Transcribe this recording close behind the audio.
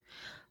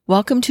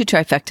Welcome to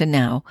Trifecta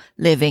Now,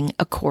 Living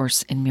A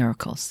Course in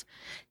Miracles.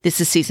 This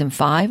is Season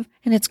 5,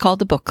 and it's called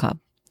The Book Club.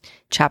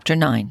 Chapter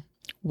 9.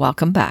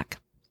 Welcome back.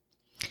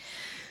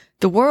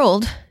 The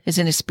world is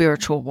in a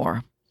spiritual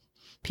war.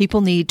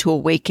 People need to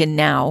awaken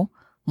now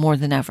more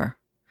than ever.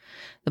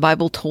 The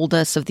Bible told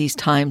us of these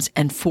times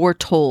and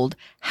foretold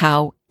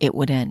how it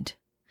would end.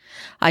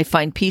 I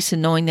find peace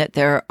in knowing that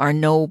there are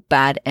no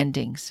bad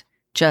endings,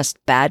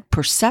 just bad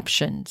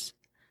perceptions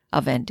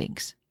of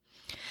endings.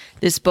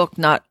 This book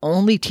not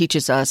only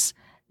teaches us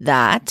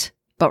that,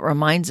 but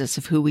reminds us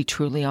of who we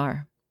truly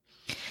are.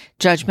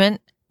 Judgment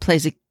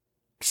plays a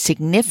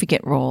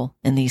significant role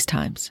in these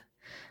times.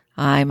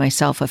 I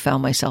myself have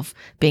found myself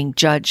being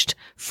judged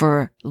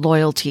for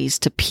loyalties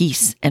to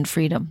peace and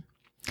freedom.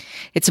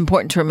 It's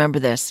important to remember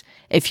this.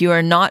 If you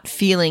are not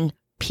feeling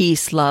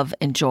peace, love,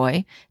 and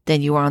joy,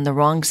 then you are on the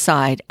wrong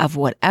side of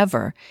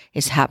whatever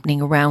is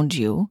happening around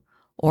you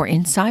or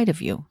inside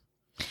of you.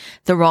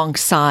 The wrong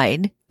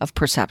side of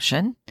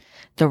perception,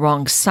 the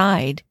wrong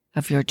side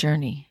of your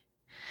journey.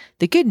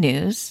 The good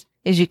news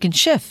is you can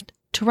shift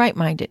to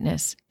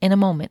right-mindedness in a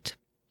moment.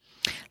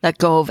 Let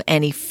go of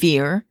any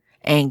fear,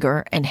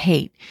 anger, and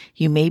hate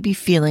you may be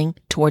feeling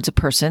towards a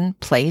person,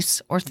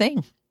 place, or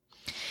thing.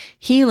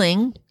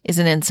 Healing is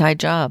an inside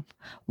job,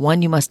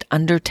 one you must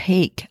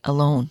undertake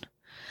alone.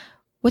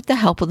 With the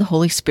help of the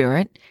Holy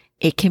Spirit,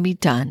 it can be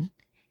done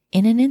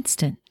in an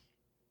instant.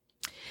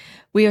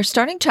 We are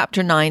starting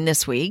Chapter 9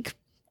 this week,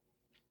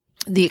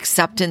 The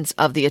Acceptance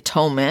of the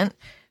Atonement,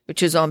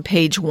 which is on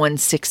page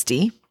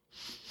 160.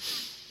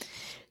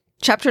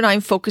 Chapter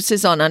 9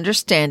 focuses on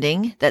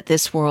understanding that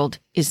this world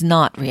is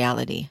not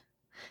reality.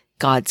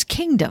 God's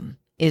kingdom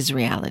is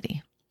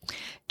reality.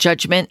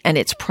 Judgment and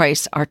its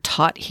price are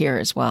taught here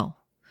as well.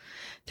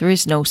 There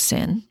is no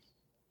sin.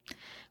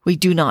 We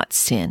do not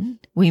sin.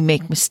 We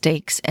make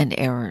mistakes and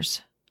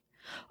errors,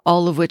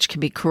 all of which can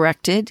be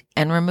corrected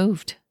and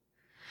removed.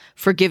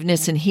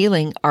 Forgiveness and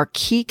healing are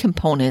key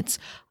components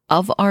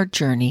of our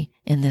journey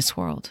in this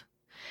world.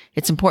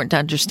 It's important to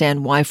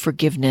understand why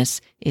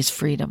forgiveness is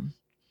freedom.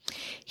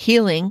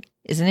 Healing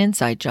is an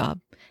inside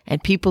job,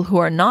 and people who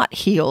are not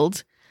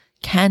healed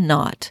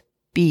cannot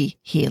be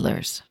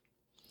healers.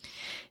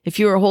 If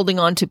you are holding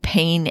on to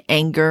pain,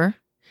 anger,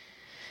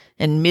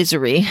 and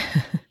misery,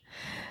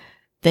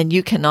 then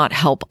you cannot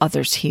help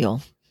others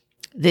heal.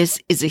 This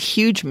is a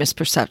huge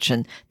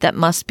misperception that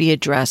must be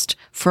addressed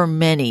for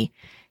many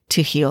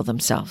to heal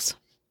themselves.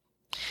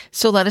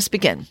 So let us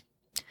begin.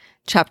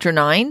 Chapter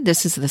 9,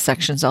 this is the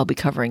sections I'll be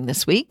covering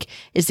this week,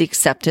 is the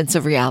acceptance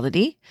of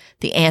reality,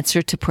 the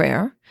answer to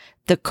prayer,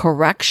 the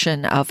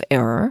correction of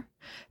error,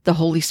 the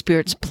Holy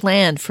Spirit's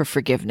plan for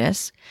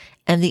forgiveness,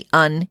 and the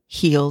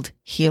unhealed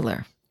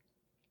healer.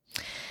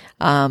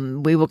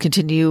 We will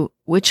continue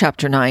with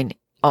Chapter 9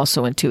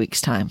 also in 2 weeks'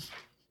 time.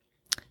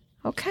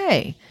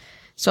 Okay,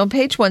 so on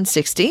page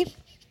 160,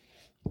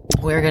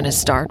 we're going to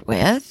start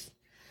with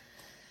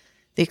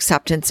the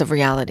acceptance of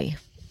reality.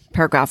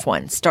 Paragraph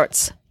 1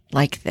 starts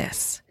like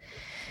this.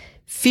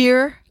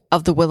 Fear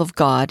of the will of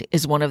God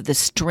is one of the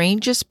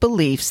strangest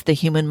beliefs the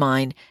human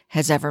mind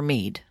has ever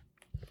made.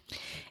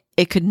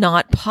 It could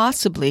not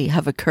possibly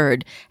have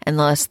occurred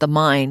unless the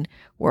mind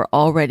were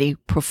already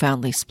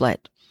profoundly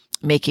split,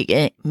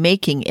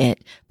 making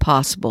it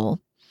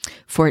possible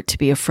for it to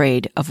be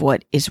afraid of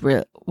what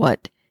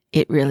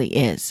it really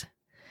is.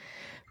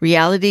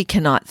 Reality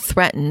cannot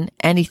threaten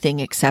anything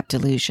except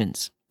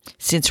illusions,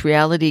 since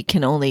reality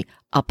can only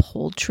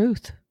uphold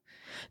truth.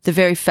 The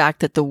very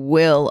fact that the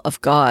will of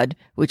God,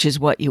 which is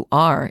what you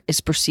are, is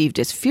perceived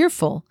as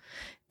fearful,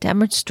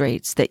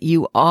 demonstrates that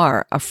you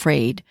are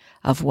afraid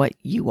of what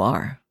you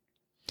are.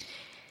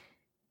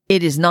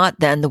 It is not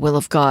then the will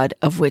of God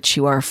of which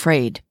you are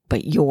afraid,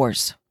 but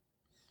yours.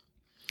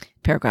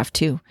 Paragraph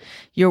 2.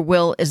 Your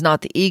will is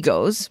not the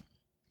ego's,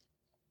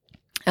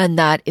 and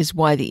that is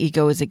why the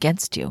ego is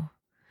against you.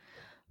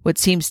 What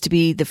seems to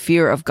be the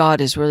fear of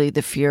God is really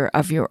the fear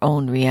of your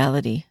own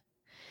reality.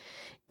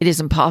 It is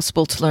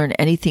impossible to learn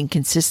anything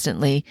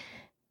consistently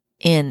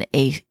in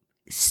a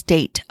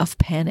state of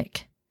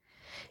panic.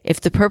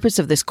 If the purpose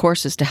of this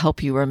course is to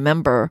help you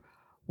remember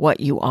what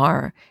you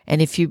are,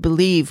 and if you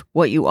believe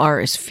what you are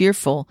is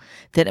fearful,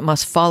 then it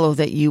must follow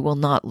that you will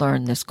not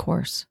learn this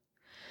course.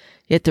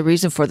 Yet the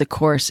reason for the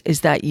course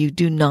is that you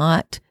do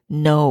not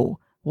know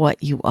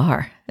what you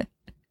are.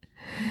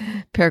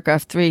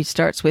 Paragraph 3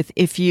 starts with,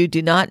 if you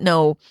do not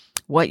know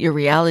what your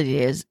reality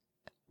is,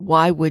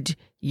 why would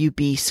you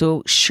be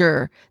so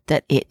sure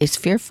that it is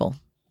fearful? ?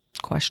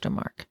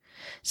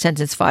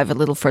 Sentence 5 a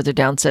little further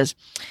down says,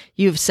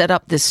 you have set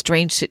up this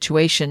strange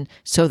situation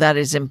so that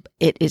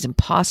it is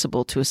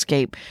impossible to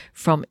escape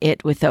from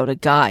it without a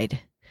guide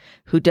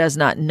who does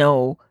not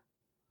know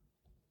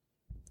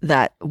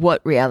that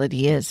what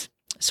reality is.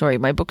 Sorry,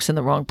 my book's in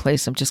the wrong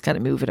place. I'm just going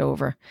to move it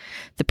over.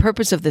 The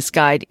purpose of this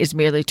guide is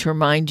merely to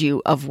remind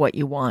you of what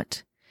you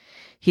want.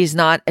 He is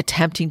not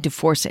attempting to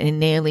force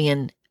an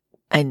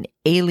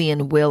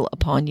alien will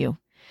upon you.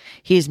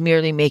 He is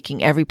merely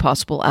making every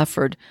possible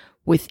effort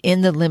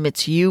within the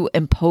limits you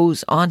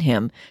impose on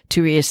him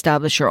to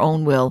reestablish your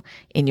own will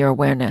in your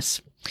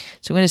awareness.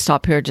 So I'm going to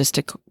stop here just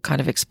to kind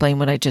of explain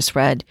what I just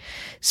read.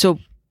 So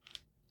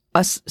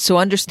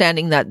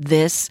understanding that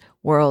this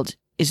world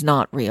is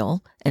not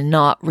real and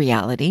not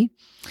reality,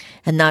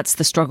 and that's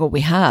the struggle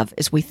we have,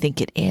 is we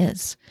think it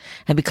is.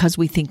 And because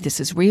we think this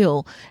is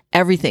real,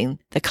 everything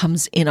that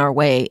comes in our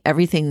way,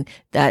 everything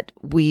that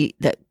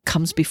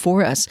comes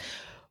before us,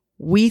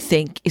 we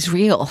think is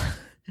real.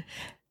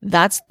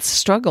 That's the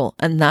struggle,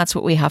 and that's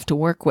what we have to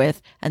work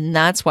with, and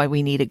that's why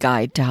we need a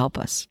guide to help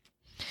us.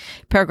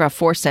 Paragraph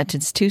 4,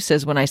 sentence 2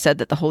 says, when I said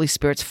that the Holy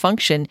Spirit's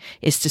function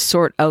is to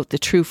sort out the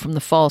true from the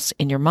false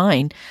in your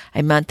mind,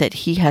 I meant that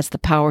he has the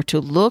power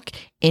to look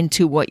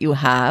into what you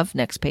have,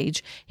 next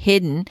page,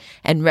 hidden,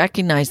 and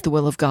recognize the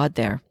will of God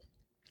there.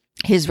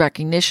 His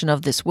recognition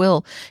of this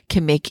will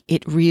can make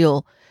it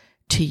real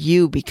to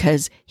you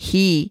because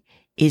he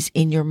is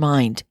in your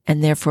mind,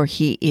 and therefore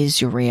he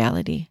is your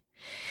reality.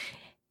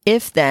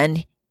 If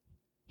then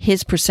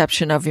his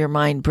perception of your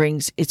mind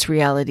brings its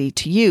reality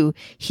to you,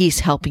 he's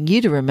helping you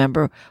to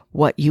remember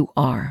what you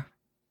are.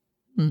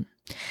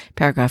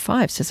 Paragraph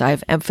 5 says, I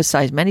have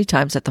emphasized many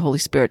times that the Holy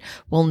Spirit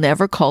will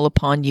never call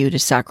upon you to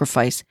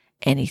sacrifice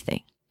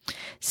anything.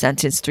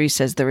 Sentence 3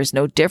 says, there is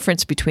no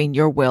difference between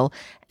your will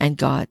and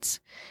God's.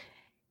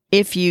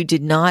 If you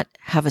did not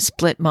have a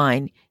split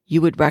mind,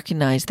 you would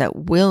recognize that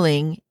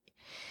willing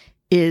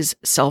is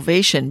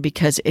salvation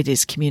because it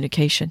is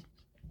communication.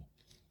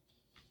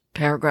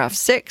 Paragraph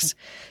 6,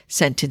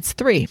 sentence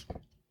 3.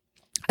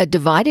 A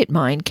divided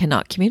mind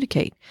cannot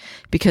communicate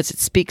because it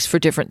speaks for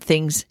different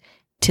things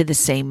to the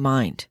same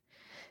mind.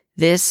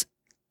 This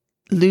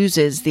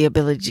loses the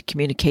ability to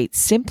communicate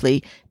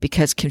simply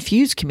because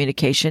confused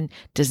communication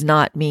does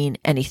not mean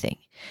anything.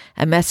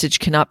 A message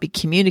cannot be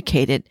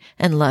communicated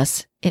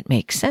unless it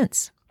makes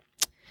sense.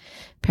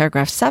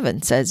 Paragraph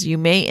 7 says, you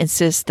may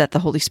insist that the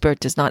Holy Spirit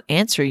does not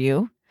answer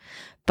you,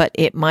 but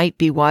it might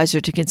be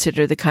wiser to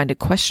consider the kind of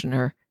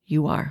questioner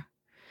you are.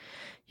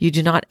 You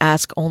do not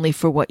ask only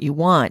for what you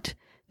want.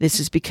 This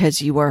is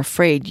because you are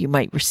afraid you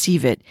might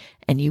receive it,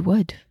 and you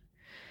would.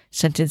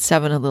 Sentence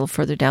 7, a little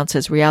further down,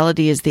 says,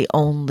 reality is the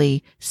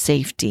only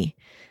safety.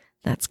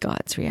 That's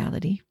God's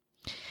reality.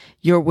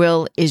 Your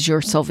will is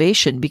your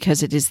salvation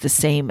because it is the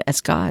same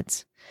as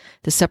God's.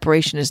 The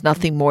separation is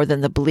nothing more than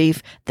the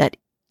belief that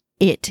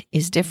it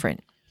is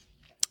different.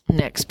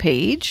 Next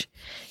page,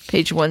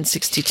 page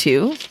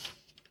 162,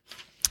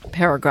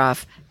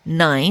 paragraph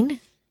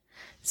 9,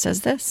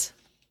 says this.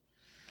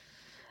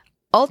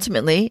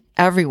 Ultimately,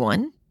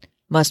 everyone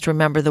must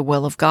remember the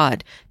will of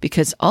God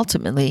because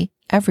ultimately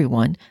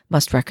everyone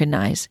must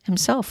recognize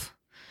himself.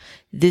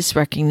 This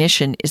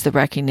recognition is the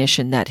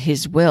recognition that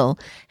his will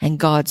and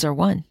God's are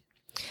one.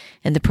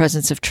 In the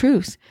presence of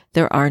truth,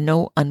 there are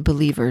no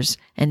unbelievers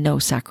and no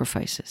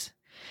sacrifices.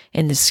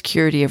 In the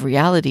security of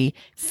reality,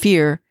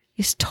 fear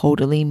is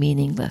totally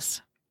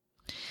meaningless.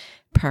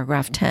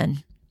 Paragraph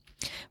 10.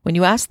 When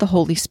you ask the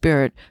Holy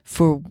Spirit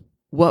for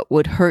what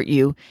would hurt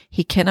you,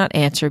 he cannot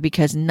answer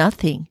because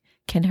nothing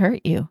can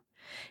hurt you.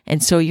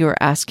 And so you are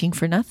asking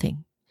for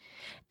nothing.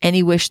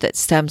 Any wish that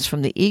stems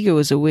from the ego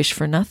is a wish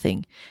for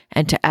nothing,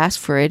 and to ask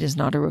for it is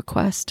not a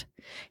request.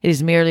 It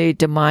is merely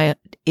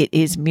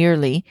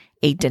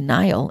a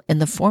denial in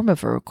the form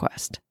of a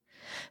request.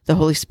 The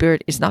Holy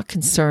Spirit is not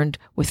concerned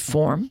with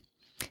form,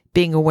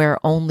 being aware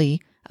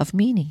only of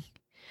meaning.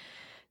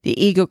 The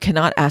ego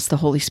cannot ask the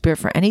Holy Spirit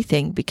for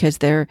anything because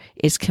there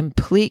is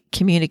complete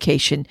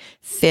communication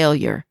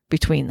failure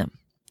between them.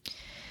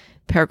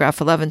 Paragraph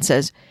 11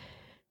 says,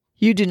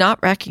 you do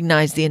not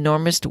recognize the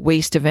enormous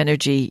waste of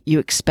energy you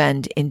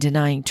expend in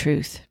denying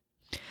truth.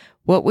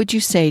 What would you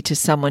say to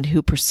someone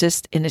who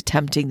persists in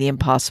attempting the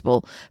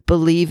impossible,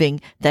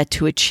 believing that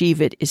to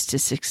achieve it is to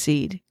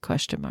succeed? ?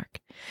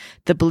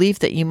 The belief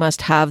that you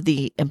must have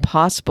the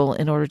impossible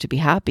in order to be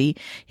happy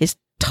is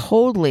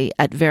totally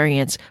at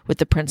variance with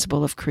the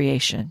principle of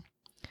creation.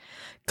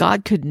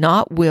 God could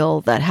not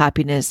will that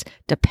happiness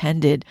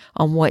depended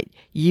on what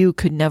you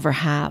could never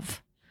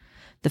have.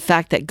 The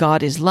fact that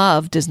God is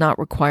love does not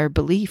require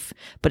belief,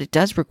 but it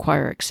does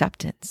require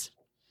acceptance.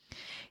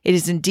 It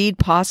is indeed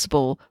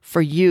possible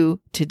for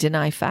you to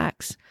deny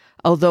facts,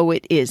 although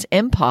it is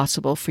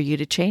impossible for you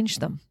to change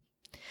them.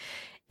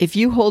 If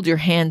you hold your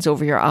hands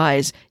over your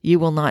eyes, you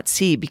will not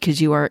see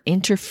because you are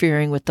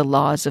interfering with the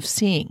laws of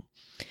seeing.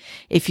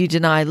 If you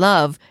deny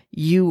love,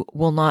 you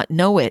will not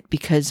know it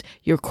because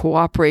your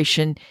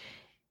cooperation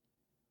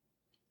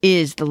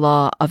is the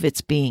law of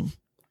its being.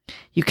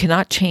 You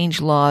cannot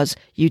change laws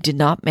you did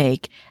not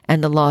make,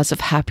 and the laws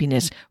of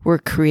happiness were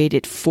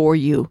created for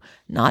you,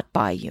 not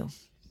by you.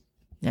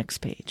 Next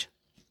page.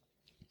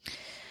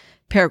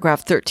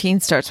 Paragraph 13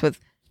 starts with,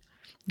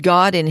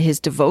 God in his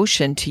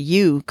devotion to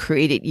you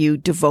created you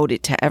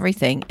devoted to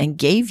everything and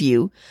gave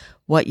you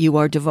what you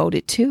are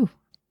devoted to.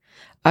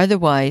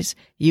 Otherwise,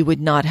 you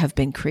would not have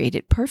been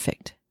created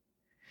perfect.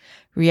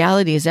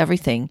 Reality is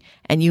everything,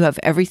 and you have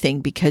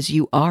everything because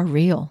you are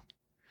real.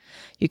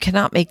 You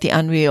cannot make the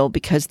unreal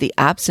because the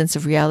absence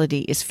of reality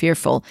is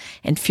fearful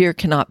and fear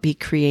cannot be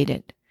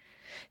created.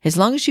 As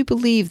long as you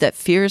believe that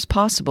fear is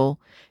possible,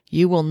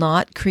 you will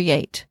not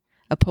create.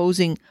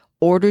 Opposing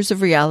orders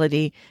of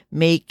reality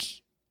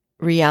make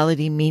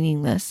reality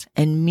meaningless,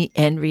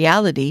 and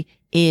reality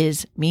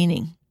is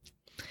meaning.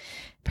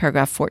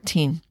 Paragraph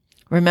 14.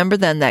 Remember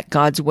then that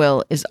God's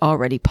will is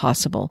already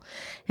possible,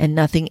 and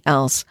nothing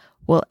else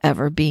will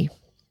ever be.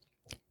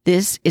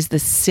 This is the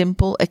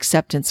simple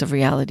acceptance of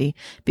reality,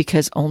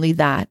 because only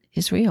that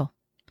is real.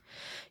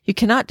 You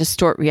cannot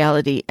distort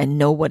reality and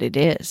know what it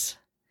is.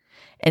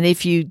 And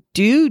if you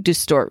do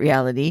distort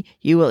reality,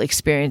 you will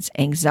experience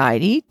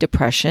anxiety,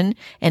 depression,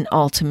 and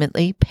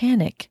ultimately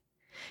panic,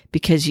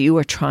 because you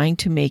are trying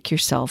to make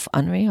yourself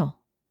unreal.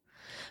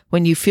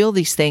 When you feel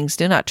these things,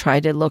 do not try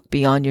to look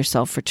beyond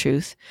yourself for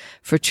truth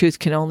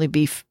can only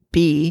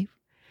be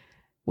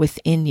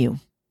within you.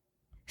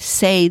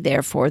 Say,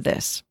 therefore,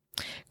 this: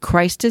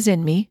 Christ is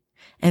in me,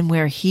 and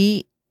where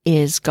he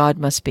is, God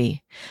must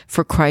be,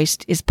 for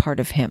Christ is part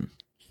of him.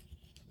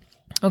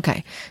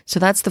 Okay, so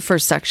that's the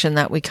first section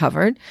that we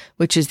covered,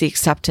 which is the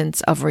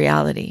acceptance of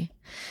reality.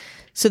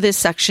 So this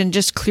section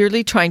just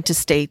clearly trying to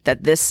state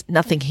that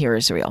nothing here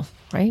is real,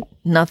 right?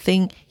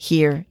 Nothing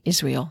here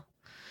is real.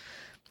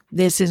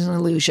 This is an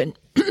illusion.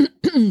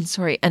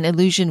 An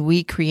illusion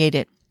we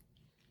created.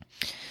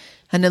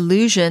 An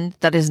illusion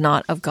that is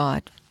not of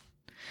God.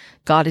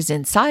 God is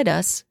inside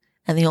us,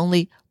 and the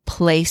only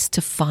place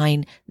to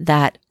find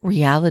that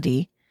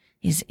reality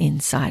is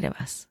inside of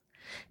us.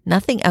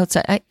 Nothing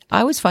outside.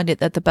 I always find it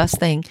that the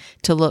best way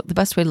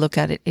to look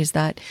at it is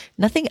that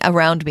nothing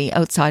around me,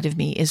 outside of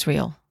me, is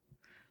real.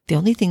 The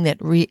only thing that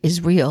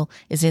is real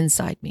is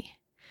inside me.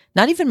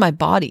 Not even my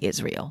body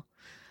is real,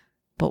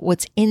 but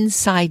what's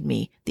inside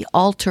me, the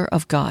altar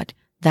of God,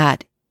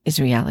 that is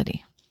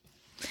reality.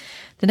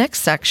 The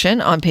next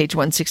section on page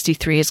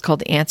 163 is called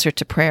the answer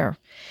to prayer.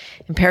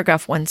 And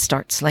paragraph 1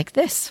 starts like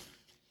this.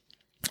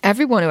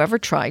 Everyone who ever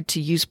tried to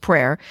use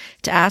prayer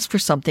to ask for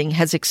something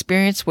has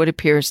experienced what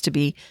appears to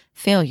be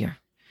failure.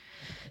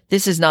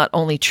 This is not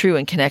only true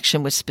in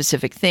connection with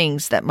specific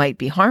things that might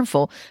be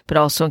harmful, but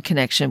also in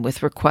connection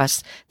with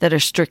requests that are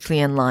strictly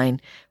in line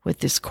with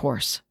this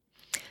course.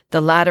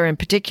 The latter in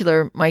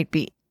particular might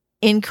be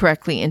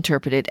incorrectly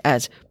interpreted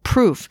as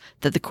proof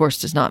that the course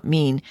does not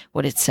mean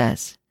what it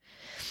says.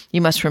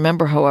 You must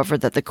remember, however,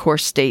 that the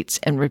course states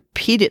and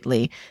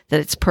repeatedly that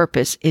its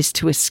purpose is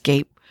to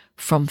escape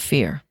from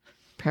fear.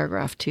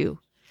 Paragraph 2.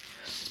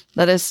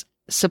 Let us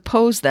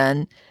suppose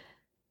then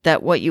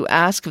that what you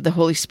ask of the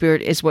Holy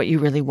Spirit is what you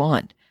really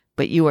want,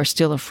 but you are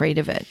still afraid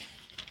of it.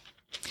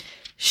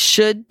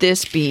 Should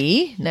this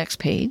be, next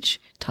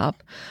page,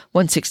 top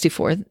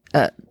 164,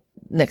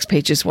 next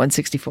page is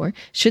 164.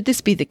 Should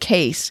this be the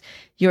case,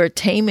 your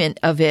attainment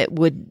of it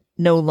would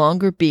no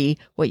longer be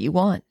what you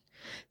want.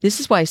 This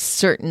is why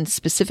certain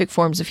specific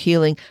forms of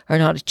healing are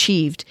not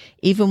achieved,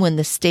 even when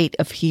the state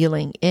of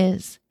healing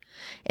is.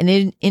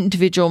 An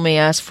individual may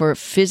ask for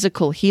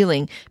physical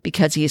healing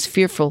because he is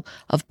fearful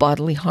of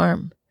bodily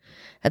harm.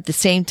 At the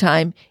same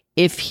time,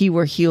 if he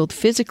were healed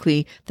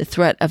physically, the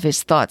threat of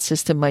his thought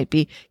system might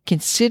be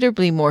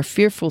considerably more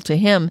fearful to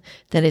him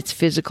than its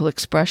physical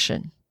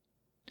expression.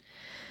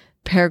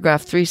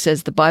 Paragraph 3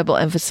 says the Bible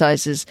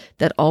emphasizes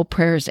that all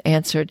prayer is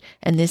answered,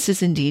 and this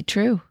is indeed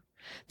true.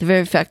 The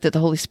very fact that the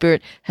Holy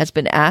Spirit has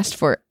been asked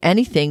for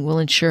anything will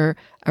ensure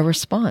a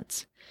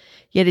response.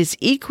 Yet it is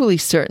equally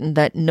certain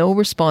that no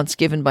response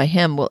given by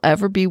him will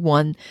ever be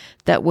one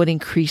that would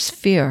increase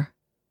fear.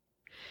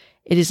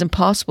 It is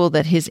impossible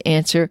that his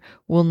answer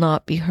will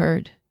not be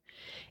heard.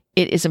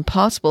 It is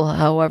possible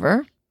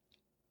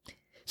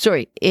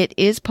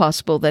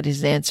that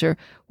his answer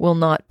will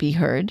not be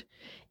heard.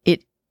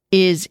 It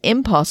is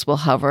impossible,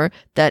 however,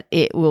 that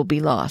it will be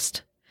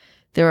lost.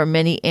 There are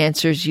many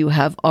answers you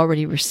have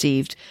already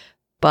received,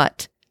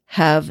 but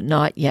have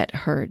not yet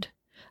heard.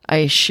 I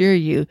assure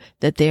you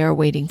that they are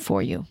waiting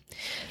for you.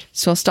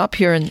 So I'll stop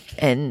here,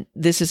 and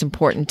this is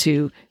important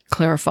to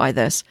clarify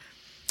this.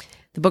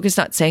 The book is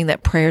not saying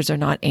that prayers are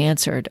not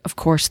answered. Of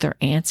course they're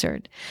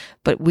answered,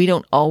 but we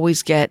don't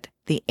always get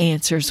the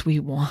answers we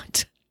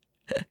want.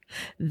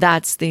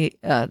 That's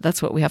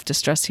what we have to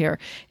stress here,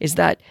 is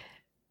that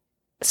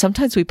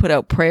sometimes we put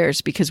out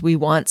prayers because we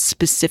want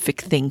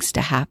specific things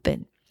to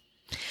happen.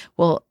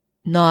 Well,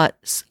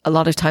 not a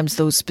lot of times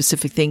those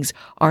specific things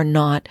are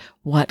not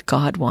what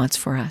God wants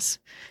for us.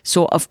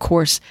 So of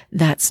course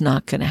that's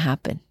not going to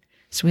happen.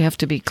 So we have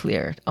to be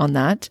clear on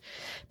that.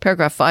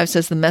 Paragraph 5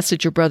 says the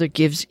message your brother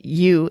gives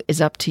you is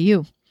up to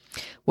you.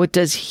 What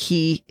does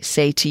he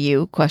say to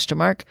you? ?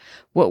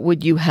 What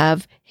would you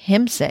have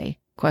him say ?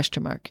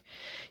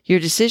 Your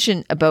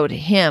decision about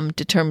him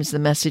determines the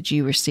message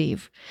you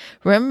receive.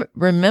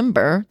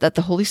 Remember that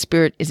the Holy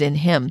Spirit is in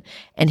him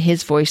and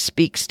his voice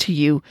speaks to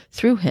you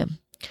through him.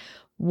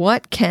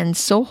 What can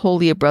so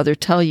holy a brother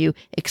tell you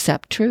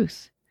except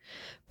truth?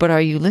 But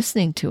are you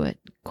listening to it? ?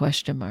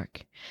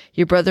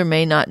 Your brother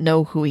may not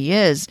know who he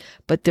is,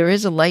 but there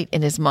is a light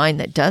in his mind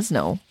that does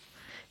know.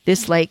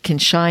 This light can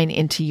shine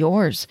into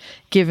yours,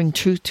 giving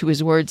truth to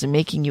his words and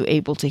making you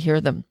able to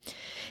hear them.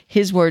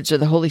 His words are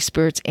the Holy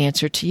Spirit's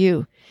answer to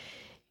you.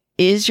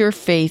 Is your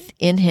faith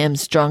in him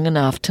strong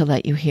enough to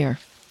let you hear?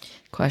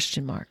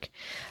 Question mark.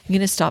 I'm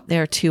going to stop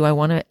there too. I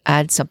want to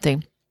add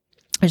something.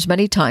 There's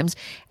many times,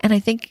 and I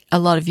think a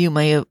lot of you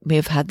may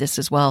have had this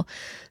as well.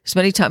 There's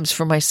many times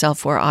for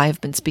myself where I've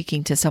been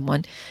speaking to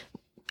someone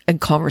in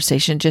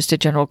conversation, just a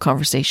general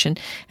conversation,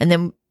 and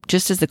then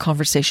just as the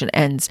conversation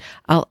ends,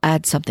 I'll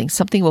add something.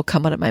 Something will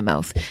come out of my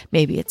mouth.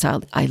 Maybe it's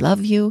I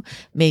love you.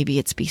 Maybe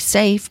it's be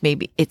safe.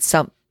 Maybe it's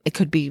it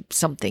could be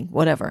something,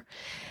 whatever.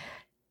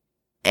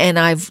 And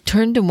I've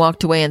turned and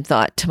walked away and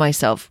thought to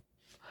myself,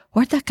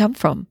 where'd that come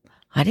from?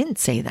 I didn't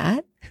say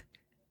that.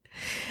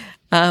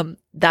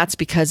 That's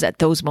because at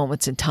those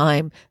moments in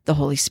time, the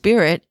Holy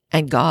Spirit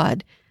and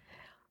God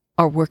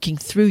are working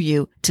through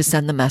you to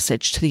send the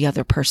message to the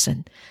other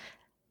person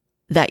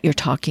that you're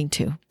talking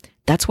to.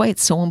 That's why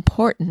it's so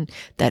important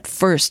that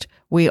first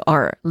we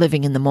are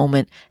living in the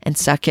moment, and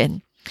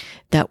second,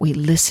 that we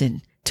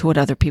listen to what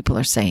other people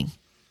are saying.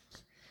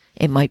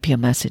 It might be a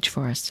message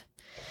for us.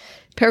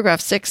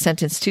 Paragraph 6,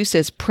 sentence 2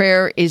 says,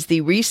 prayer is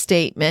the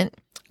restatement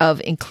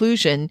of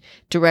inclusion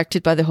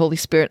directed by the Holy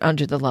Spirit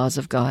under the laws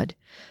of God.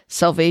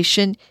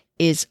 Salvation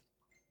is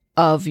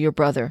of your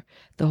brother.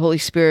 The Holy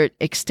Spirit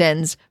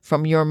extends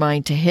from your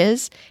mind to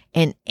his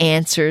and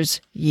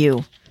answers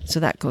you. So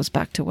that goes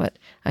back to what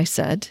I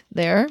said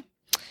there.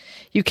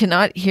 You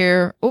cannot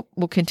hear,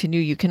 we'll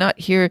continue. You cannot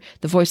hear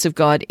the voice of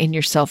God in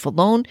yourself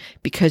alone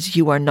because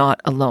you are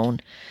not alone.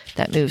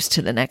 That moves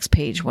to the next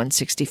page,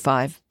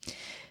 165.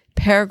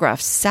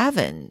 Paragraph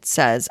 7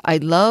 says, I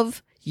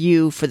love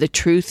you for the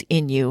truth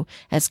in you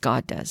as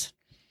God does.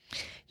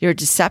 Your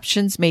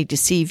deceptions may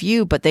deceive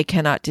you, but they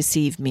cannot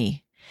deceive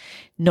me.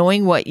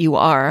 Knowing what you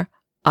are,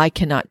 I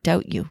cannot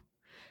doubt you.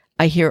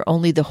 I hear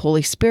only the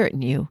Holy Spirit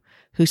in you,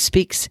 who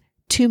speaks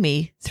to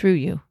me through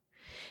you.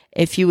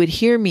 If you would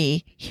hear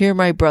me, hear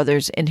my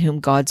brothers in whom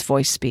God's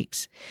voice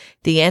speaks.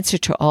 The answer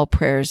to all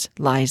prayers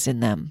lies in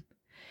them.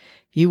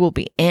 You will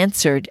be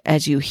answered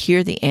as you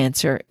hear the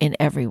answer in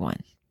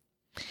everyone.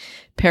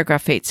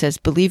 Paragraph 8 says,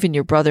 believe in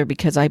your brother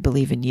because I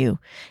believe in you,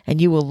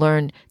 and you will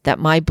learn that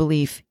my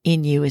belief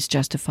in you is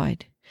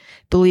justified.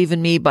 Believe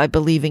in me by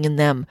believing in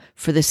them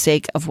for the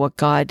sake of what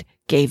God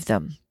gave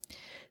them.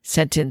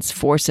 Sentence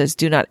 4 says,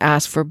 do not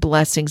ask for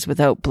blessings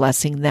without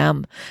blessing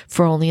them,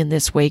 for only in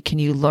this way can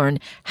you learn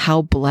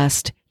how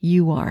blessed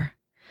you are.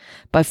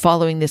 By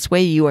following this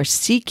way, you are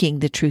seeking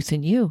the truth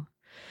in you.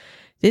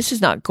 This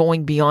is not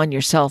going beyond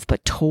yourself,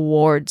 but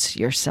towards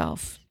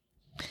yourself.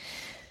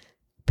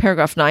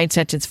 Paragraph 9,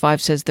 sentence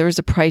 5 says, there is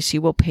a price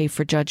you will pay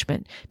for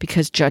judgment,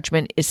 because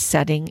judgment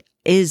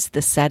is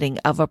the setting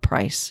of a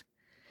price.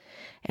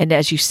 And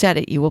as you set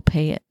it, you will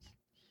pay it.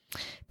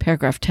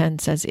 Paragraph 10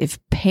 says, if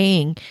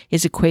paying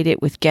is equated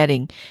with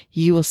getting,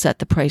 you will set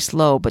the price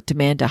low, but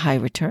demand a high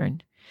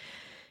return.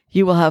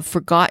 You will have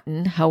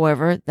forgotten,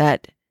 however,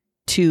 that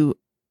to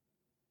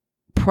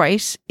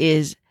price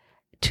is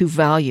to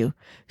value,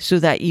 so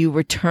that your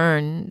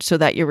return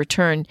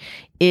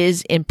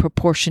is in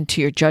proportion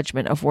to your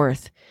judgment of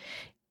worth.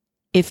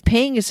 If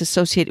paying is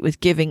associated with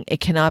giving,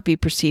 it cannot be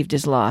perceived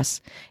as loss,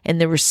 and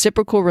the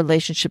reciprocal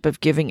relationship of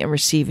giving and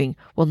receiving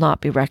will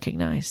not be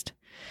recognized.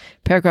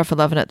 Paragraph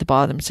 11 at the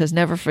bottom says,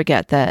 never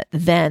forget that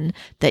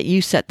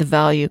you set the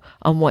value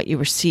on what you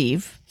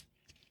receive.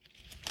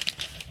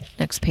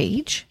 Next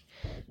page,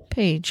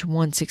 page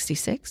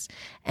 166,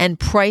 and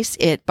price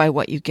it by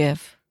what you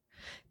give.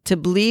 To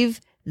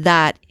believe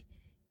that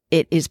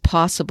it is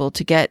possible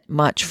to get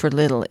much for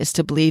little is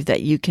to believe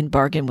that you can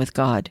bargain with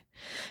God.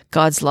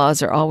 God's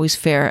laws are always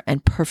fair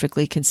and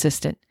perfectly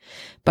consistent.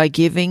 By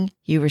giving,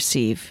 you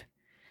receive.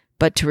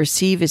 But to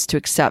receive is to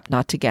accept,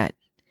 not to get.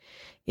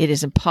 It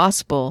is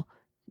impossible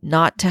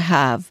not to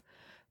have,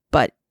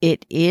 but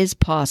it is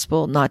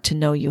possible not to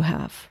know you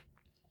have.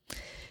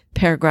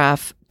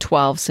 Paragraph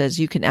 12 says,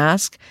 you can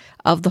ask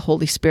of the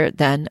Holy Spirit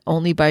then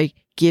only by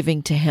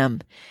giving to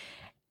him.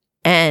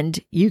 And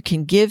you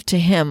can give to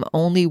him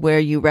only where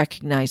you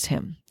recognize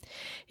him.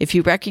 If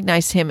you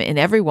recognize him in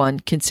everyone,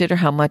 consider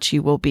how much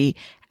you will be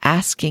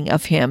asking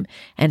of him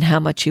and how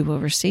much you will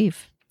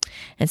receive.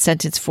 And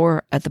sentence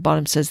 4 at the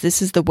bottom says,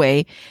 this is the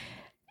way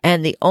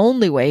and the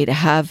only way to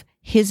have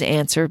his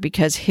answer,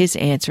 because his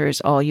answer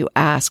is all you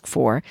ask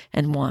for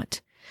and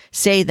want.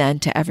 Say then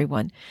to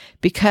everyone,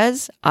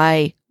 because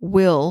I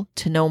will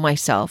to know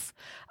myself,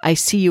 I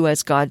see you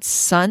as God's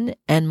son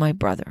and my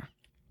brother.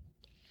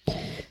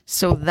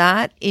 So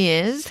that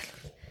is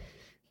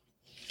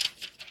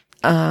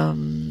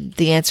the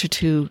answer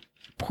to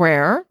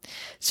prayer.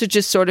 So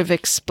just sort of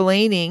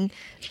explaining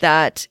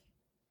that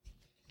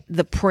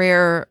the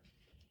prayer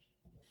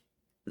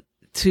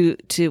to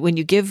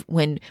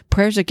when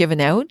prayers are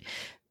given out,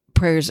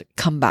 prayers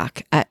come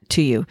back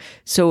to you.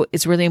 So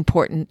it's really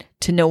important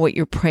to know what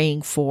you're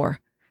praying for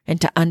and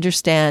to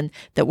understand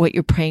that what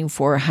you're praying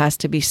for has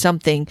to be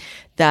something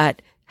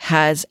that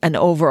has an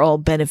overall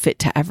benefit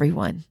to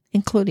everyone,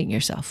 including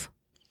yourself.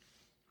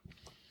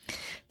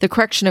 The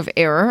correction of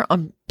error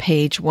on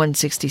page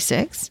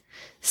 166,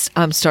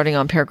 starting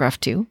on paragraph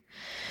 2.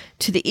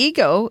 To the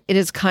ego, it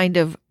is kind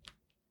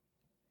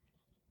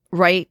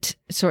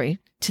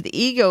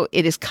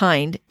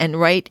and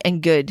right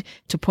and good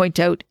to point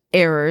out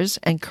errors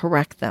and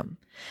correct them.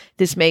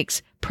 This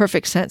makes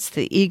perfect sense to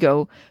the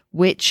ego,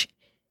 which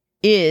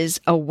is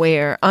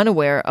unaware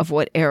of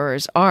what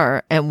errors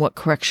are and what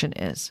correction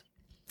is.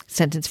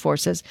 Sentence 4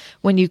 says,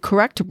 when you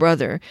correct a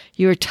brother,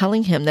 you are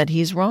telling him that he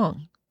is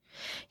wrong.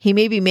 He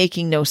may be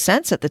making no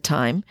sense at the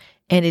time,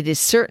 and it is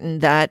certain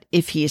that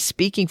if he is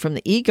speaking from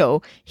the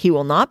ego, he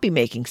will not be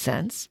making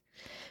sense.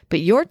 But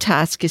your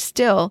task is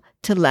still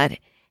to let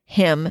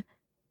him...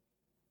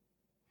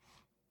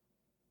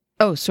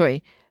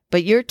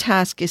 But your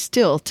task is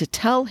still to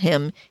tell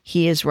him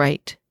he is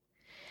right.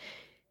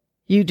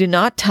 You do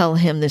not tell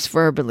him this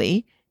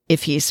verbally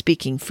if he is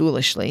speaking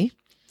foolishly.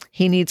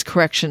 He needs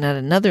correction at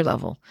another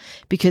level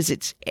because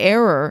its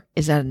error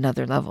is at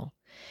another level.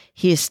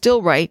 He is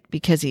still right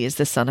because he is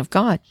the Son of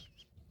God.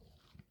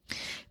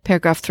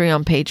 Paragraph 3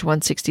 on page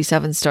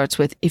 167 starts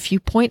with, if you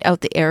point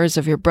out the errors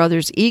of your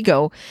brother's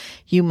ego,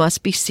 you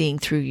must be seeing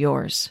through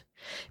yours,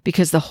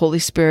 because the Holy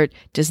Spirit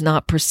does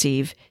not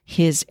perceive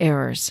his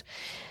errors.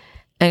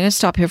 I'm going to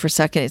stop here for a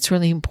second. It's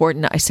really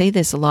important. I say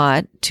this a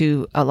lot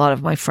to a lot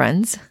of my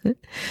friends,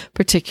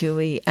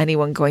 particularly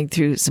anyone going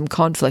through some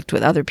conflict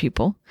with other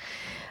people.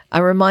 I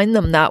remind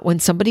them that when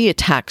somebody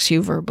attacks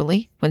you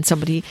verbally, when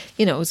somebody,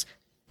 is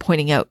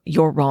pointing out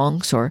your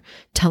wrongs or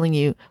telling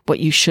you what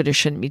you should or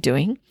shouldn't be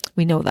doing,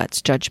 we know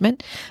that's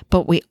judgment,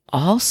 but we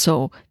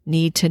also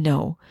need to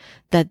know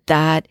that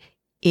that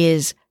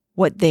is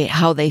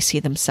how they see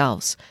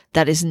themselves.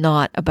 That is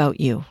not about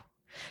you.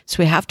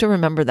 So we have to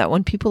remember that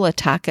when people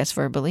attack us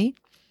verbally,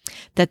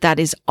 that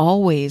is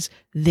always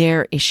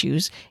their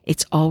issues.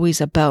 It's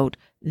always about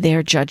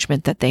their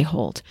judgment that they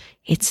hold.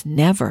 It's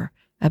never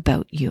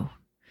about you.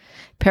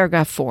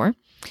 Paragraph 4,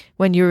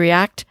 when you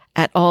react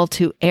at all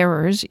to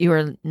errors, you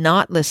are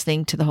not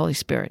listening to the Holy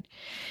Spirit.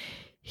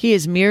 He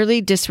is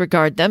merely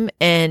disregard them,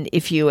 and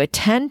if you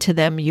attend to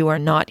them, you are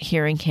not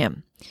hearing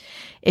him.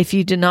 If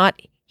you do not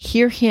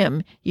hear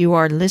him, you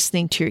are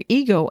listening to your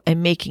ego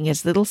and making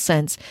as little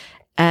sense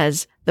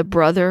as the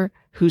brother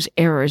whose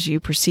errors you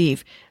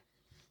perceive.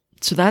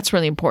 So that's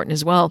really important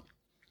as well.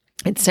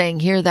 It's saying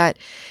here that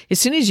as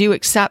soon as you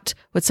accept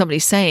what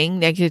somebody's saying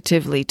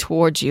negatively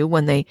towards you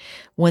when they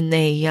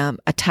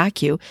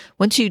attack you,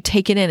 once you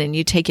take it in and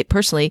you take it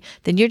personally,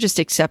 then you're just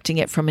accepting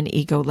it from an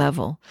ego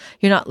level.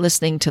 You're not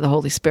listening to the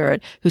Holy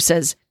Spirit who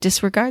says,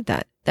 disregard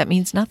that. That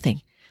means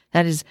nothing.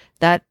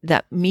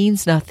 That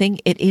means nothing.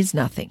 It is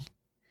nothing.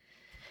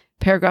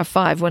 Paragraph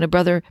 5, when a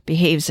brother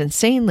behaves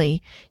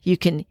insanely, you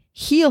can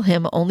heal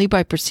him only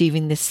by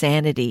perceiving the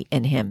sanity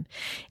in him.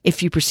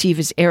 If you perceive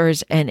his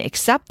errors and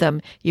accept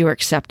them, you are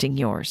accepting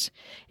yours.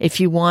 If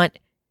you want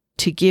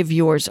to give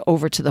yours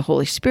over to the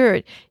Holy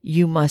Spirit,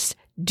 you must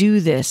do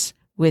this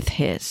with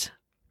his.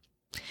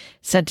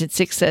 Sentence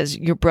 6 says,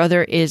 your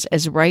brother is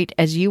as right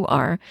as you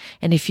are,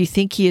 and if you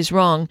think he is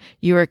wrong,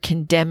 you are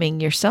condemning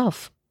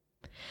yourself.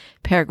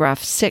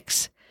 Paragraph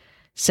 6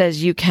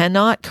 says, you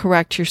cannot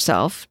correct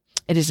yourself.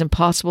 It is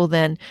impossible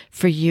then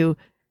for you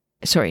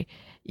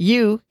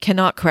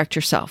cannot correct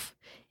yourself.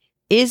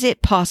 Is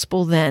it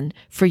possible then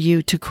for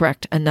you to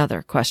correct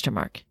another? ?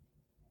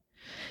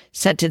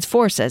 Sentence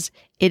 4 says,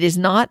 it is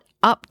not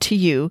up to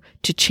you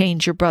to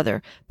change your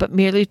brother, but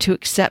merely to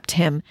accept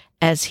him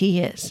as he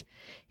is.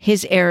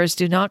 His errors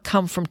do not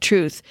come from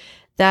truth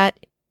that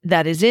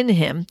is in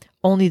him.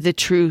 Only this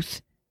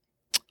truth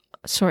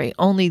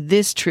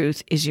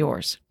is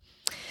yours.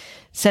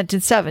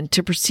 Sentence 7,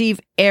 to perceive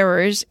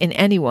errors in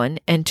anyone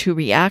and to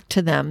react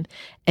to them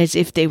as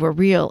if they were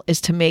real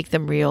is to make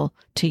them real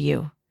to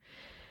you.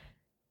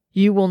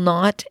 You will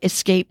not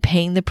escape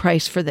paying the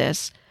price for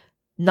this,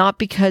 not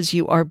because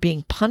you are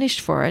being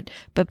punished for it,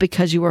 but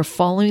because you are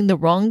following the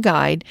wrong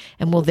guide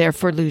and will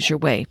therefore lose your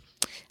way.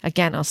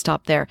 Again, I'll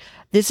stop there.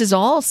 This is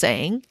all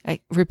saying,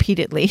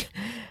 repeatedly,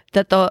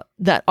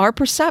 that our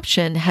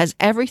perception has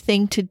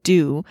everything to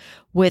do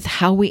with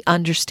how we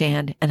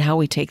understand and how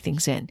we take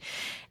things in.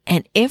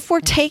 And if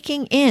we're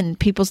taking in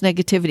people's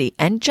negativity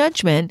and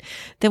judgment,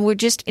 then we're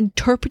just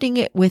interpreting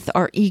it with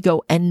our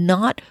ego and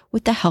not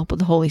with the help of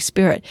the Holy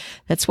Spirit.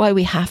 That's why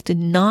we have to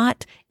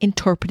not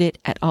interpret it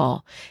at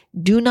all.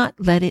 Do not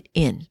let it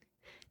in.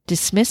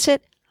 Dismiss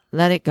it.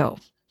 Let it go.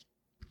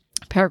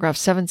 Paragraph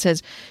 7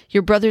 says,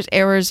 your brother's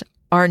errors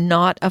are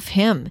not of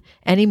him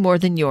any more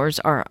than yours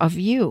are of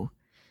you.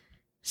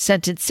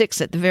 Sentence 6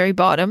 at the very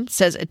bottom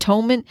says,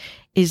 atonement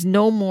is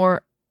no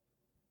more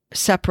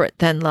separate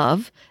than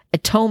love.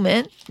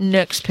 Atonement,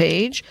 next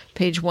page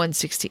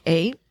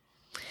 168,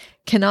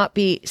 cannot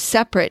be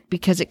separate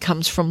because it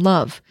comes from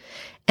love.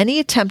 Any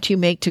attempt you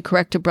make to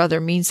correct a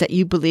brother means that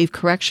you believe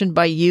correction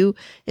by you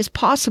is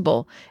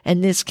possible,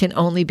 and this can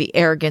only be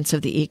arrogance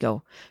of the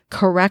ego.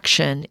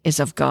 Correction is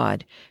of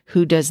God,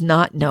 who does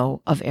not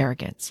know of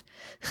arrogance.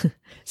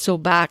 So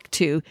back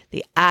to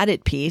the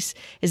added piece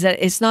is that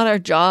it's not our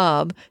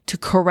job to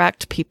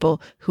correct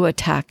people who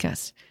attack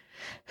us.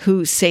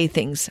 who say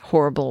things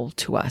horrible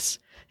to us.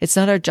 It's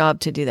not our job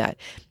to do that.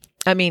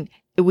 I mean,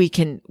 we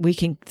can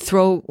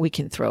throw, I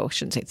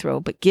shouldn't say throw,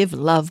 but give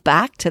love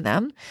back to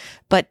them.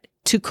 But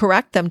to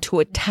correct them, to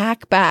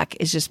attack back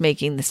is just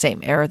making the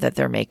same error that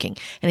they're making.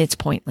 And it's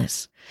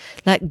pointless.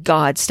 Let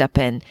God step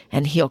in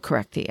and he'll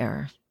correct the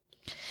error.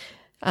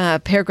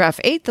 Paragraph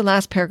 8, the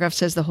last paragraph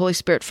says the Holy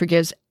Spirit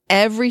forgives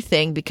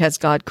everything because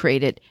God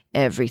created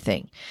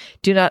everything.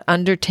 Do not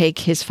undertake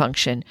his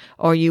function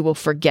or you will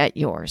forget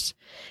yours.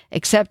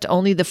 Accept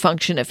only the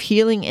function of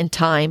healing in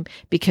time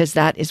because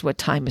that is what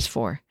time is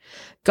for.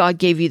 God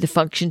gave you the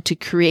function to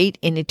create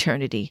in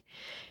eternity.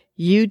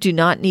 You do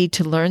not need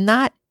to learn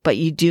that, but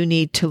you do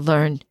need to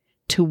learn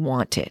to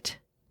want it.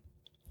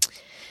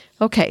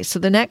 Okay, so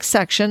the next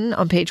section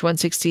on page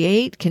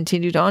 168,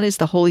 continued on, is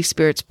the Holy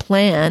Spirit's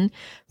plan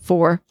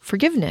for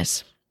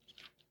forgiveness.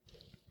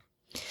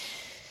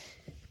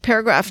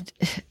 Paragraph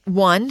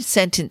 1,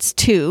 sentence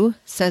 2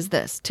 says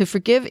this: to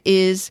forgive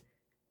is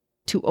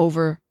to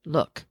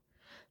overlook.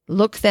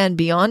 Look then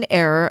beyond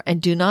error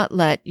and do not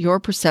let your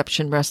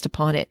perception rest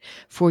upon it,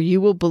 for you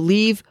will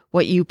believe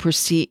what you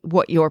perceive,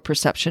 what your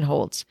perception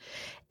holds.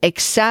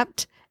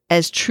 Accept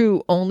as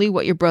true only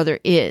what your brother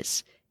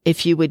is,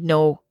 if you would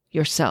know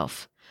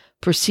yourself.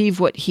 Perceive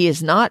what he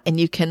is not, and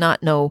you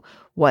cannot know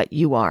what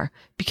you are,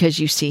 because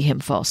you see him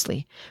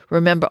falsely.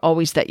 Remember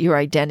always that your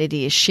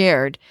identity is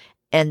shared,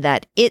 and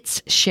that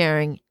its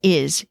sharing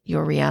is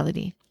your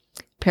reality.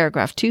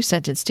 Paragraph 2,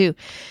 sentence 2.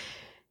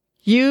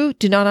 You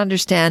do not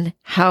understand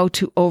how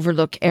to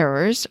overlook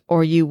errors,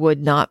 or you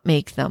would not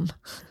make them.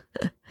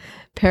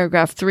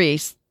 Paragraph 3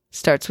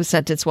 starts with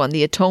sentence 1.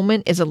 The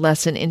atonement is a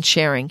lesson in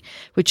sharing,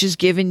 which is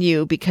given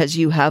you because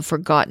you have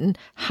forgotten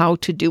how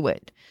to do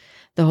it.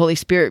 The Holy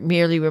Spirit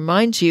merely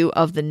reminds you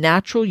of the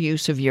natural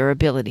use of your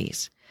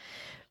abilities.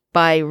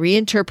 By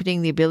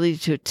reinterpreting the ability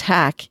to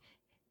attack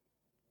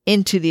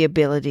into the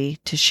ability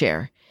to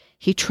share,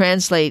 he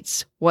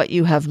translates what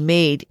you have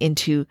made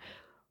into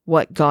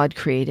what God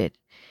created.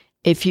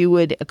 If you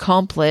would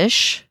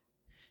accomplish,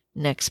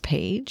 next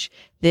page,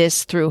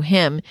 this through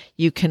him,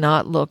 you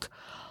cannot look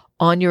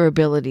on your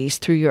abilities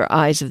through your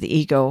eyes of the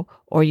ego,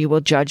 or you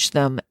will judge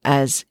them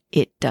as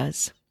it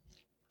does.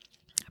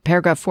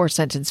 Paragraph 4,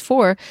 sentence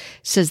 4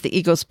 says the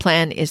ego's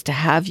plan is to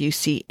have you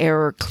see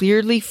error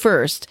clearly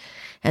first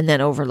and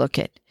then overlook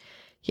it.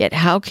 Yet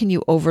how can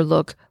you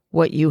overlook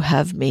what you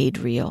have made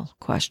real? ?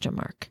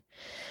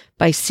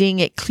 By seeing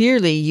it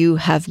clearly, you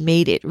have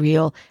made it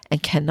real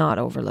and cannot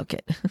overlook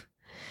it.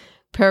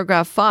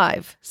 Paragraph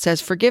 5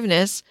 says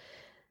forgiveness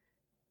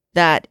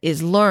that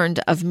is learned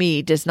of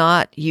me does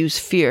not use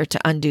fear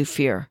to undo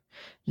fear,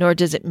 nor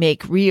does it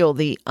make real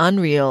the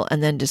unreal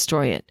and then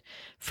destroy it.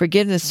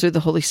 Forgiveness through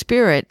the Holy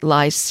Spirit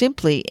lies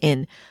simply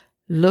in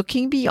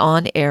looking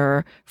beyond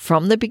error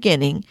from the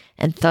beginning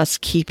and thus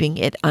keeping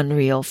it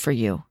unreal for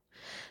you.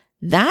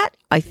 That,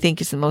 I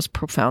think, is the most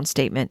profound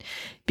statement,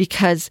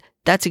 because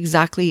that's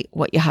exactly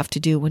what you have to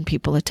do when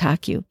people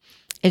attack you,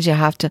 is you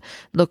have to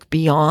look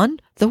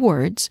beyond the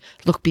words,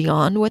 look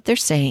beyond what they're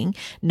saying,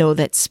 know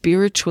that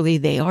spiritually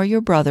they are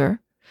your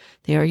brother,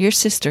 they are your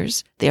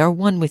sisters, they are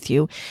one with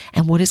you,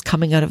 and what is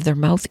coming out of their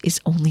mouth is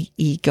only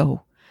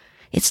ego.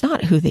 It's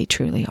not who they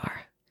truly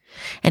are.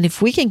 And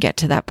if we can get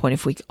to that point,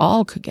 if we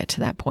all could get to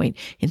that point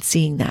in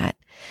seeing that,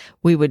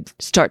 we would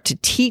start to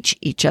teach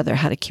each other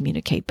how to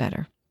communicate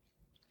better.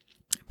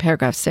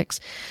 Paragraph 6,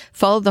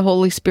 follow the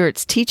Holy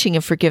Spirit's teaching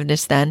of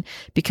forgiveness then,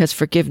 because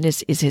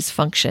forgiveness is his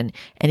function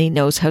and he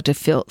knows how to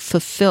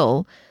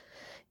fulfill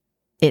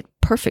it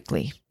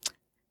perfectly.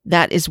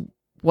 That is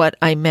what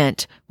I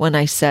meant when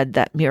I said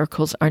that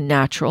miracles are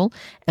natural,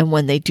 and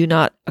when they do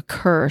not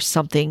occur,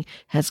 something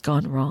has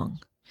gone wrong.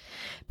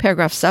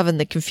 Paragraph 7,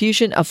 the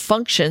confusion of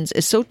functions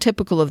is so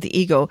typical of the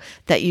ego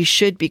that you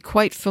should be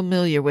quite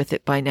familiar with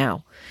it by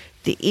now.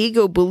 The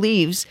ego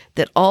believes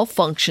that all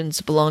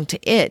functions belong to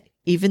it,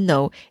 even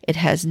though it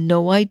has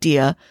no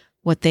idea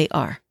what they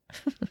are.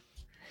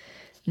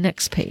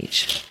 Next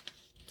page.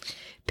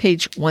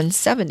 Page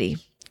 170,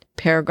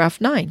 paragraph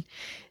 9.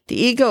 The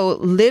ego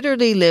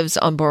literally lives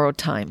on borrowed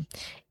time,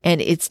 and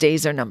its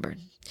days are numbered.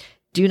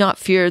 Do not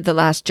fear the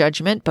last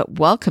judgment, but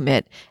welcome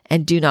it,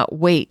 and do not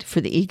wait for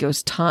the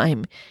ego's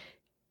time,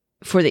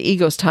 for the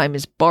ego's time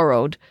is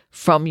borrowed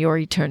from your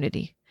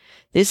eternity.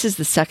 This is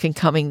the second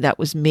coming that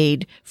was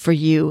made for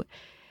you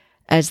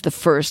as the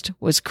first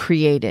was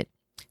created.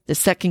 The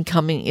second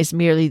coming is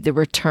merely the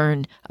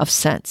return of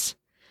sense.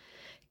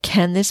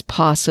 Can this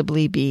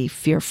possibly be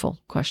fearful? ?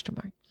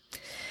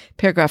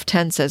 Paragraph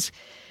 10 says,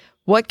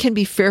 what can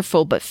be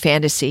fearful but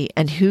fantasy,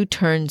 and who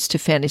turns to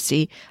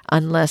fantasy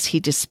unless he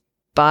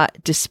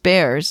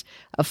despairs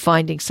of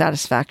finding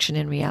satisfaction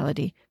in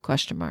reality? ?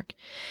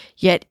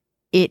 Yet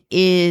it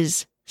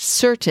is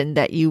certain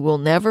that you will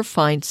never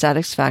find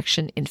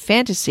satisfaction in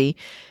fantasy,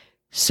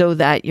 so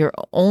that your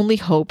only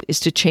hope is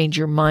to change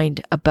your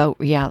mind about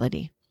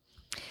reality.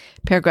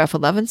 Paragraph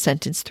 11,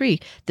 sentence 3.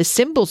 The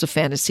symbols of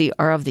fantasy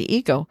are of the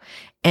ego,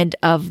 and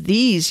of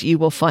these you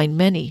will find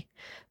many,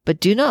 but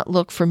do not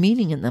look for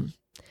meaning in them.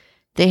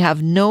 They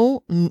have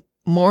no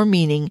more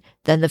meaning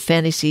than the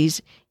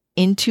fantasies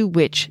into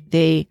which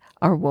they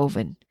are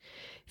woven.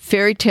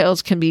 Fairy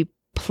tales can be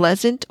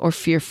pleasant or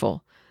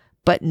fearful,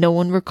 but no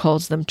one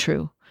recalls them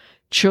true.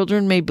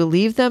 Children may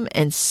believe them,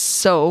 and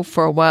so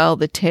for a while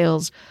the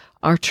tales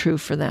are true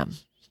for them.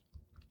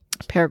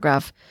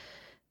 Paragraph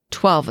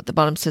 12 at the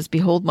bottom says,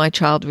 "Behold, my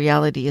child,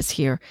 reality is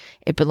here.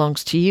 It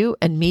belongs to you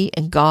and me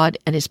and God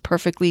and is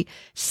perfectly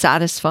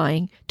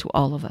satisfying to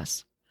all of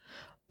us.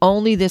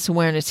 Only this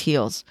awareness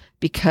heals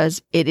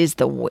because it is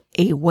the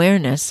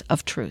awareness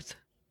of truth."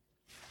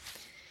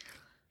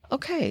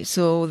 Okay,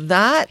 so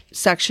that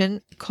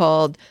section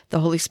called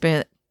the Holy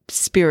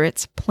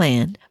Spirit's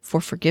plan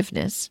for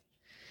forgiveness,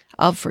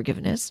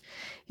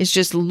 is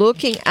just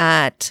looking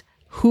at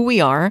who we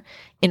are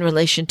in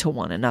relation to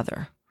one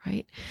another,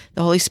 right?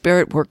 The Holy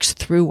Spirit works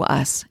through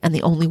us, and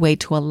the only way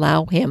to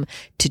allow him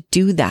to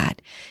do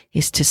that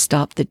is to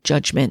stop the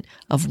judgment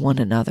of one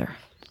another.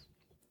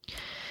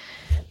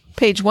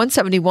 Page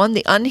 171,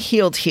 the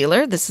unhealed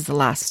healer. This is the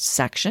last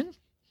section.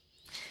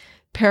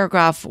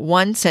 Paragraph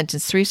 1,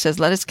 sentence 3 says,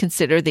 "Let us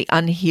consider the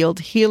unhealed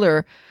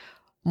healer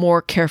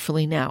more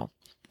carefully now.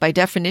 By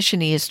definition,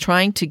 he is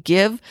trying to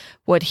give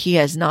what he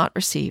has not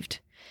received.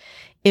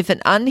 If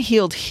an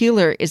unhealed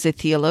healer is a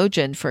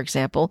theologian, for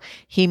example,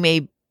 he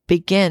may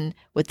begin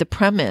with the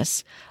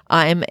premise,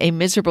 'I am a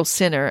miserable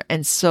sinner,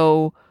 and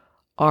so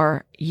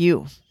are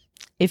you.'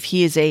 If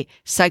he is a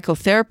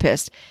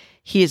psychotherapist,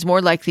 he is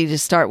more likely to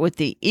start with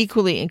the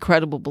equally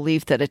incredible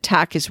belief that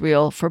attack is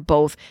real for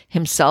both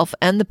himself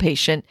and the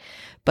patient,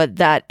 but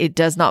that it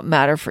does not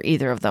matter for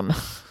either of them."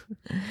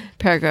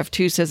 Paragraph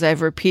 2 says, "I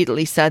have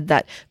repeatedly said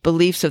that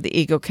beliefs of the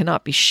ego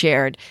cannot be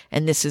shared,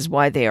 and this is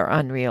why they are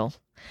unreal.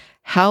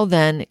 How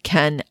then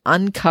can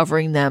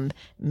uncovering them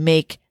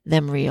make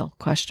them real? ?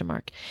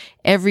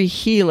 Every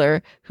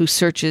healer who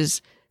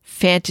searches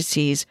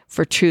fantasies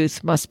for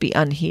truth must be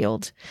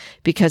unhealed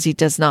because he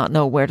does not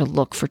know where to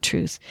look for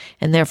truth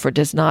and therefore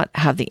does not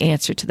have the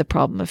answer to the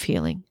problem of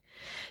healing."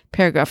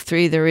 Paragraph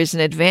 3, "There is an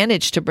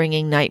advantage to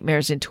bringing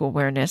nightmares into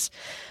awareness,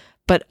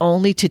 but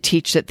only to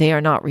teach that they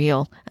are not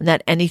real and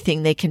that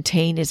anything they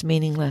contain is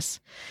meaningless.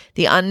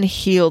 The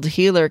unhealed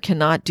healer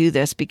cannot do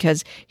this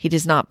because he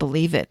does not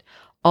believe it.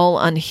 All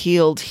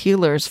unhealed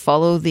healers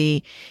follow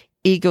the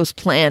ego's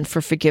plan for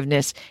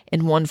forgiveness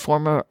in one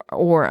form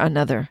or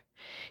another.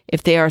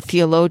 If they are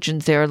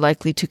theologians, they are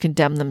likely to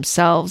condemn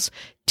themselves,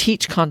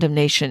 teach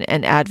condemnation,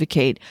 and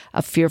advocate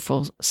a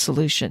fearful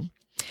solution.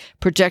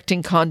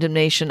 Projecting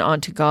condemnation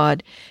onto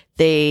God,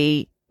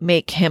 they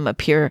make him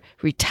appear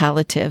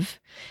retaliative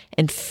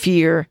and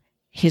fear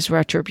his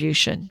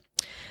retribution.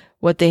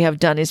 What they have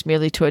done is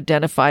merely to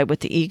identify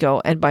with the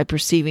ego, and by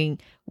perceiving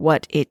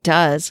what it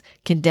does,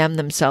 condemn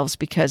themselves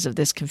because of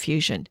this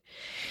confusion.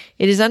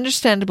 It is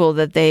understandable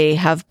that there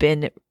have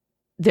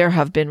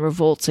been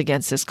revolts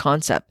against this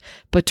concept,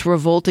 but to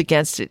revolt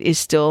against it is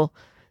still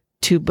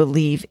to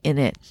believe in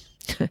it."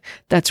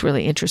 That's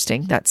really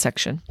interesting, that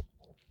section.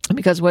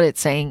 Because what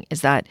it's saying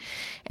is that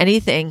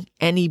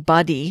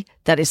anybody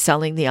that is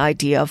selling the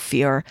idea of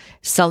fear,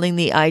 selling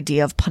the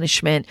idea of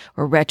punishment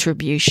or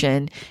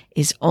retribution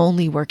is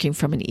only working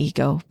from an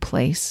ego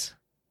place.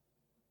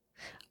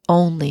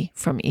 Only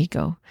from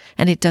ego.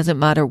 And it doesn't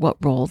matter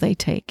what role they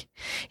take.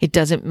 It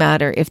doesn't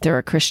matter if they're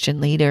a Christian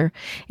leader.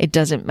 It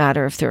doesn't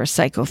matter if they're a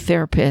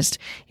psychotherapist.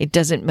 It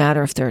doesn't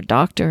matter if they're a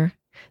doctor.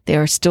 They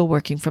are still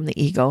working from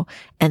the ego,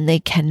 and they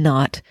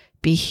cannot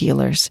be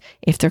healers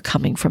if they're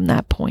coming from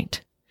that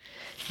point.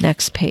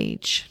 Next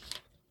page.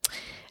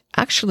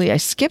 Actually, I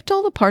skipped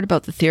all the part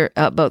about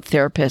about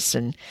therapists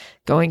and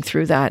going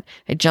through that.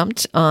 I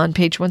jumped on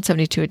page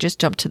 172. I just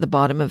jumped to the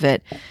bottom of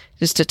it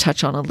just to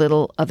touch on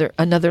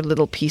another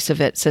little piece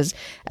of it. It says,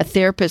 "A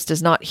therapist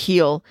does not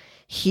heal.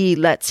 He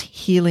lets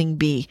healing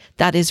be."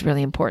 That is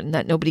really important,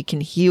 that nobody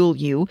can heal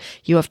you.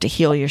 You have to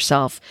heal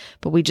yourself,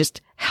 but we just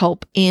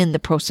help in the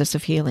process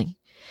of healing.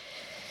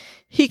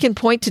 "He can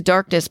point to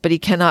darkness, but he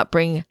cannot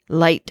bring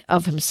light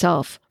of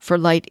himself, for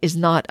light is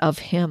not of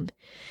him.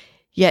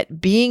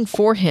 Yet being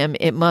for him,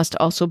 it must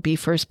also be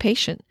for his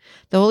patient.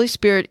 The Holy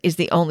Spirit is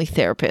the only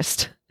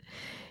therapist.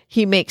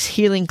 He makes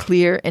healing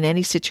clear in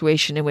any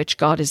situation in which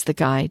God is the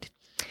guide.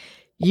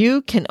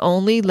 You can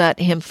only let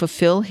him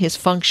fulfill his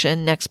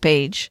function." Next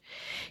page.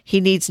 "He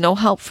needs no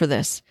help for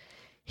this.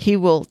 He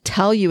will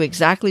tell you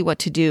exactly what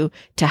to do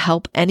to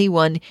help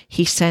anyone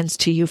he sends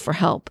to you for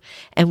help,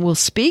 and will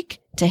speak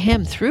to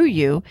him through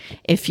you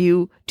if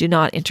you do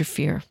not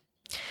interfere.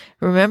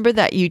 Remember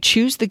that you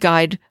choose the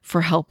guide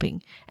for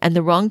helping, and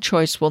the wrong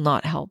choice will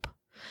not help.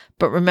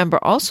 But remember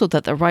also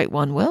that the right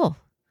one will.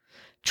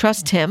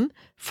 Trust him,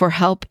 for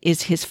help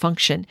is his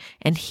function,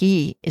 and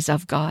he is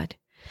of God.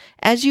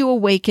 As you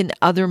awaken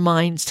other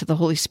minds to the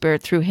Holy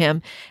Spirit through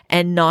him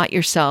and not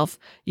yourself,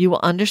 you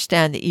will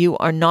understand that you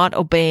are not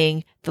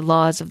obeying the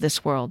laws of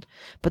this world,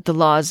 but the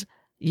laws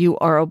you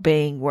are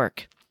obeying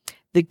work.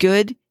 The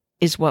good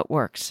is what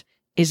works,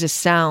 is a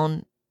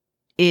sound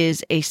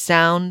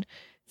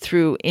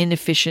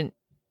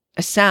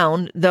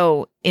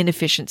though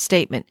inefficient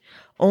statement.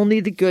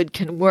 Only the good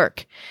can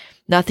work.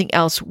 Nothing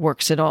else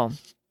works at all.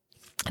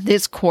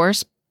 This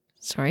course,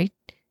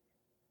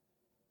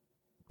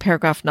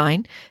 paragraph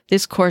 9,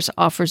 this course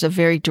offers a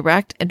very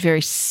direct and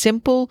very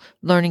simple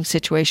learning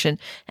situation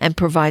and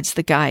provides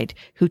the guide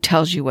who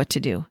tells you what to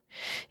do.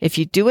 If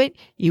you do it,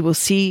 you will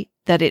see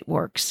that it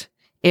works.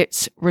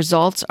 Its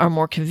results are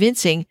more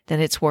convincing than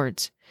its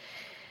words.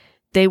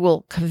 They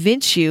will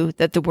convince you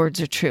that the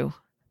words are true.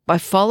 By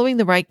following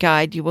the right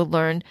guide, you will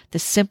learn the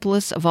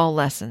simplest of all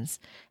lessons.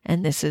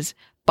 And this is,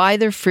 by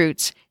their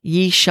fruits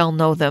ye shall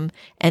know them,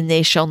 and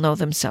they shall know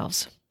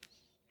themselves.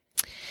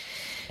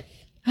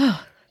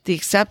 The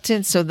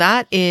acceptance. So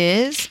that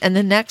is, and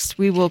then next,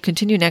 we will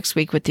continue next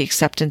week with the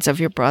acceptance of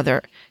your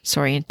brother.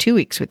 In 2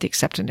 weeks with the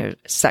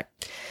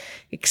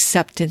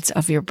acceptance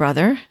of your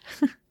brother.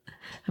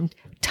 I'm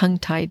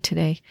tongue-tied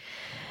today.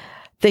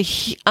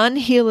 The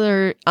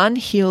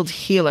unhealed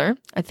healer.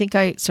 I think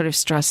I sort of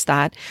stressed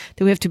that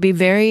we have to be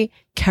very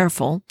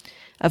careful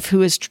of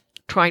who is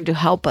trying to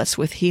help us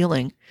with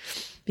healing,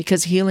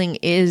 because healing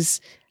is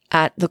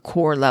at the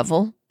core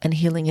level, and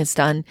healing is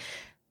done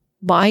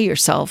by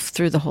yourself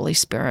through the Holy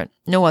Spirit.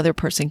 No other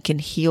person can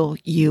heal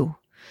you.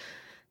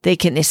 They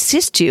can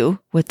assist you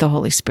with the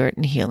Holy Spirit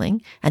in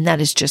healing, and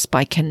that is just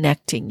by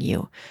connecting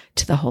you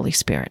to the Holy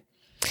Spirit.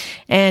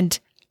 And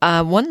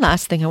one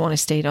last thing I want to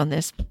state on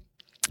this,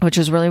 which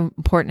is really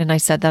important, and I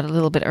said that a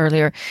little bit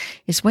earlier,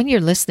 is when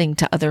you're listening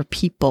to other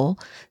people,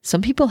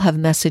 some people have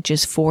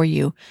messages for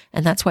you,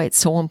 and that's why it's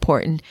so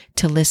important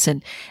to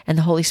listen. And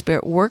the Holy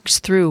Spirit works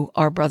through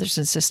our brothers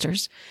and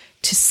sisters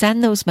to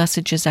send those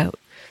messages out.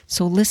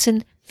 So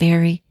listen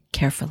very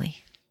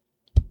carefully.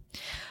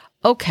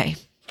 Okay.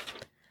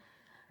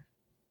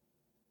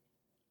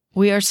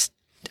 We are,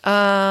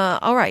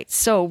 all right.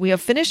 So we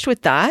have finished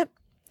with that.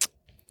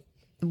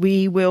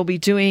 We will be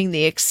doing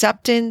the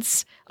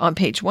acceptance on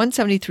page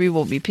 173.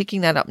 We'll be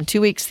picking that up in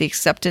 2 weeks, the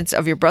acceptance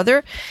of your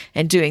brother,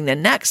 and doing the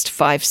next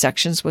 5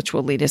 sections, which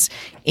will lead us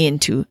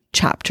into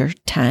chapter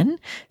 10.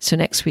 So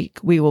next week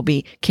we will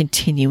be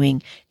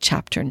continuing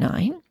chapter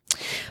 9.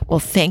 Well,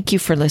 thank you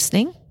for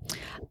listening.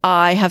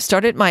 I have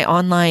started my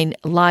online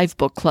live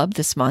book club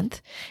this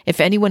month. If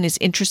anyone is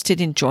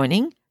interested in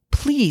joining,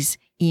 please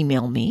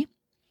email me.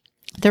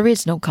 There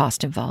is no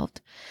cost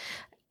involved.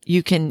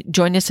 You can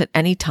join us at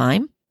any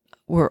time.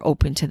 We're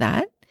open to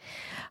that.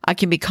 I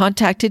can be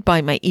contacted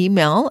by my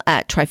email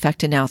at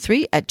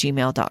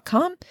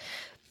trifectanow3@gmail.com.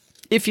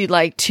 If you'd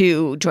like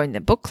to join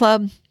the book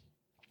club,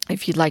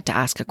 if you'd like to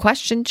ask a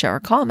question, share a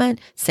comment,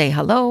 say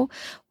hello,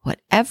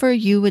 whatever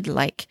you would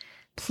like,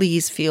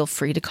 please feel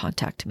free to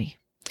contact me.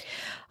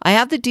 I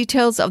have the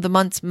details of this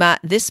month's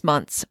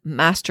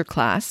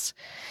masterclass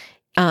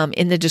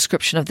in the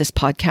description of this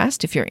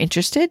podcast. If you're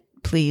interested,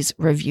 please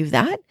review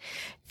that.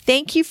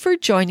 Thank you for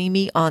joining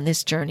me on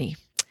this journey.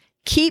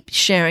 Keep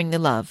sharing the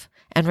love.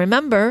 And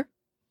remember,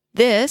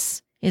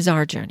 this is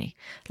our journey.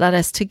 Let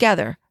us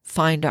together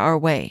find our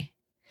way.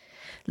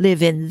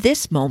 Live in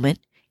this moment.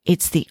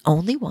 It's the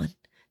only one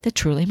that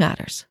truly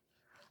matters.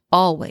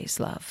 Always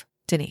love,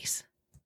 Denise.